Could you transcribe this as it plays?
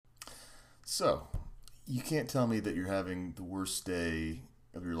So, you can't tell me that you're having the worst day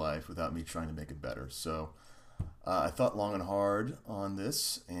of your life without me trying to make it better. I thought long and hard on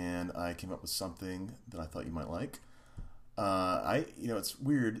this, and I came up with something that I thought you might like. It's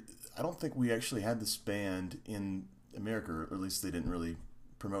weird. I don't think we actually had this band in America, or at least they didn't really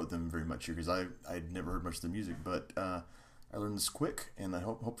promote them very much here because I'd never heard much of their music. But I learned this quick, and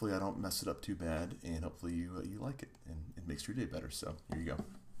hopefully I don't mess it up too bad, and hopefully you like it and it makes your day better. So here you go.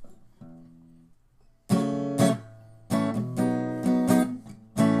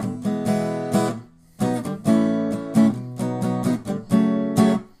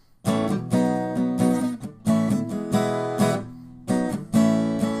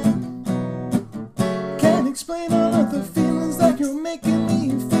 Can't explain all of the feelings that you're making me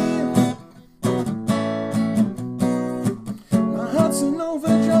feel. My heart's in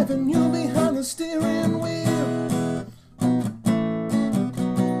overdrive and you behind the steering wheel.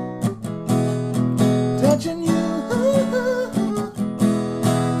 Touching you,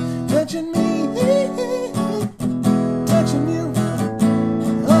 touching me, touching you,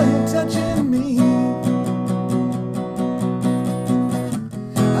 oh, you're touching me.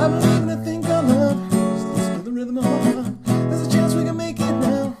 I believe in a thing called love. Just listen to the rhythm of my heart. There's a chance we can make it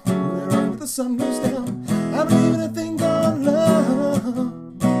now. We're on till the sun goes down. I believe in a thing called love.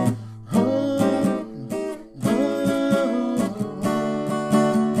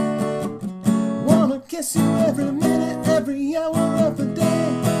 Wanna kiss you every minute, every hour of the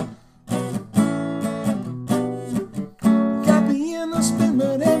day. Got me in the spin,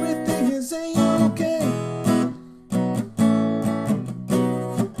 but everything is A-okay.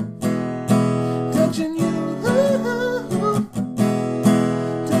 Touching you,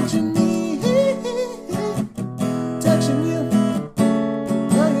 touching me, touching you,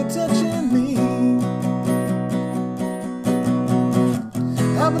 now you're touching me.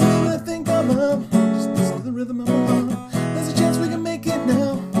 I believe in a thing called love. Just listen to the rhythm of my heart. There's a chance we can make it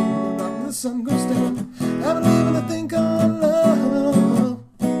now. We're up when the sun goes down. I believe in a thing called love.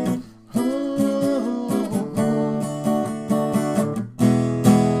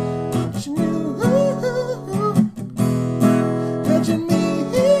 Touching you, touching me,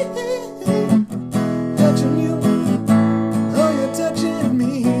 touching you, oh, you're touching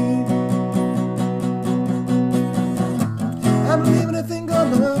me. I believe in a thing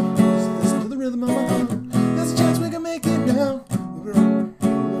called love. Just listen to the rhythm of my heart. There's a chance we can make it now. We're on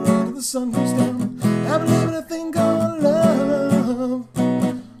till the sun goes down. I believe in a thing called love.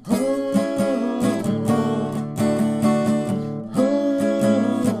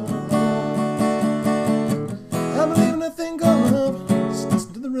 I believe in a thing called love. Just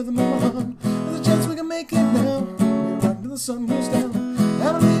listen to the rhythm of my heart. There's a chance we can make it now. We're right till the sun goes down.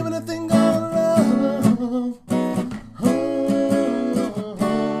 I believe in a thing called love.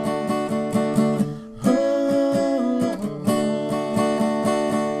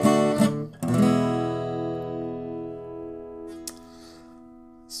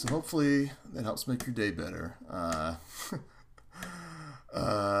 So hopefully that helps make your day better.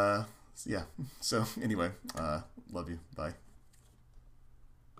 Yeah. So anyway, love you. Bye.